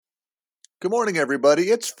Good morning, everybody.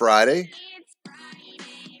 It's Friday,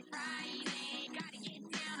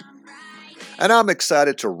 and I'm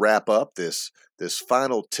excited to wrap up this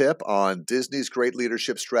final tip on Disney's Great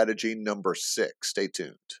Leadership Strategy number 6. Stay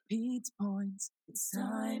tuned. Pete's Points. It's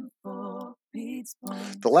time for Pete's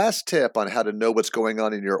Points. The last tip on how to know what's going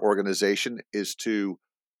on in your organization is to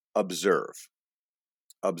observe.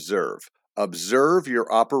 Observe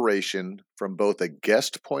your operation from both a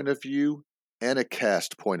guest point of view and a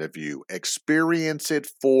cast point of view. Experience it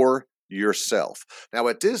for yourself. Now,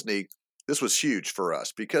 at Disney, this was huge for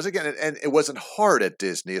us because, again, and it wasn't hard at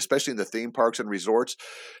Disney, especially in the theme parks and resorts,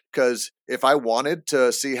 because if I wanted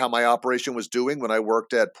to see how my operation was doing when I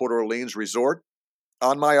worked at Port Orleans Resort,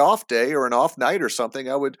 on my off day or an off night or something,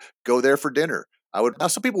 I would go there for dinner. Now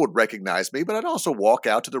some people would recognize me, but I'd also walk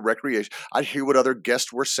out to the recreation. I'd hear what other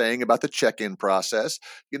guests were saying about the check-in process.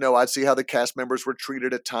 I'd see how the cast members were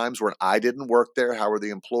treated at times when I didn't work there. How were the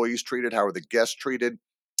employees treated? How were the guests treated?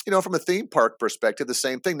 From a theme park perspective, the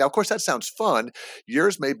same thing. Now, of course, that sounds fun.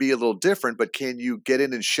 Yours may be a little different, but can you get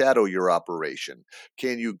in and shadow your operation?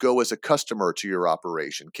 Can you go as a customer to your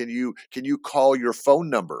operation? Can you call your phone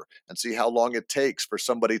number and see how long it takes for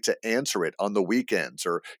somebody to answer it on the weekends?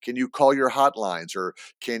 Or can you call your hotlines? Or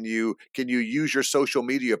can you use your social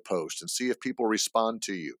media posts and see if people respond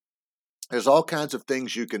to you? There's all kinds of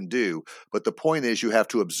things you can do, but the point is you have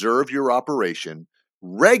to observe your operation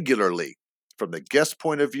regularly from the guest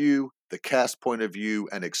point of view, the cast point of view,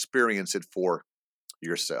 and experience it for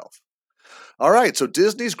yourself. All right, so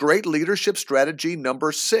Disney's Great Leadership Strategy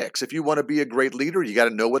number 6. If you want to be a great leader, you got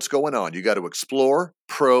to know what's going on. You got to explore,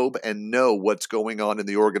 probe, and know what's going on in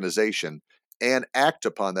the organization and act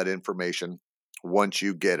upon that information once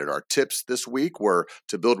you get it. Our tips this week were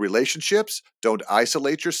to build relationships, don't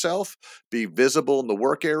isolate yourself, be visible in the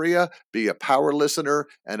work area, be a power listener,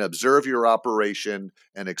 and observe your operation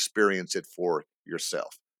and experience it for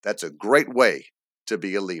yourself. That's a great way to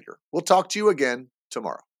be a leader. We'll talk to you again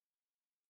tomorrow.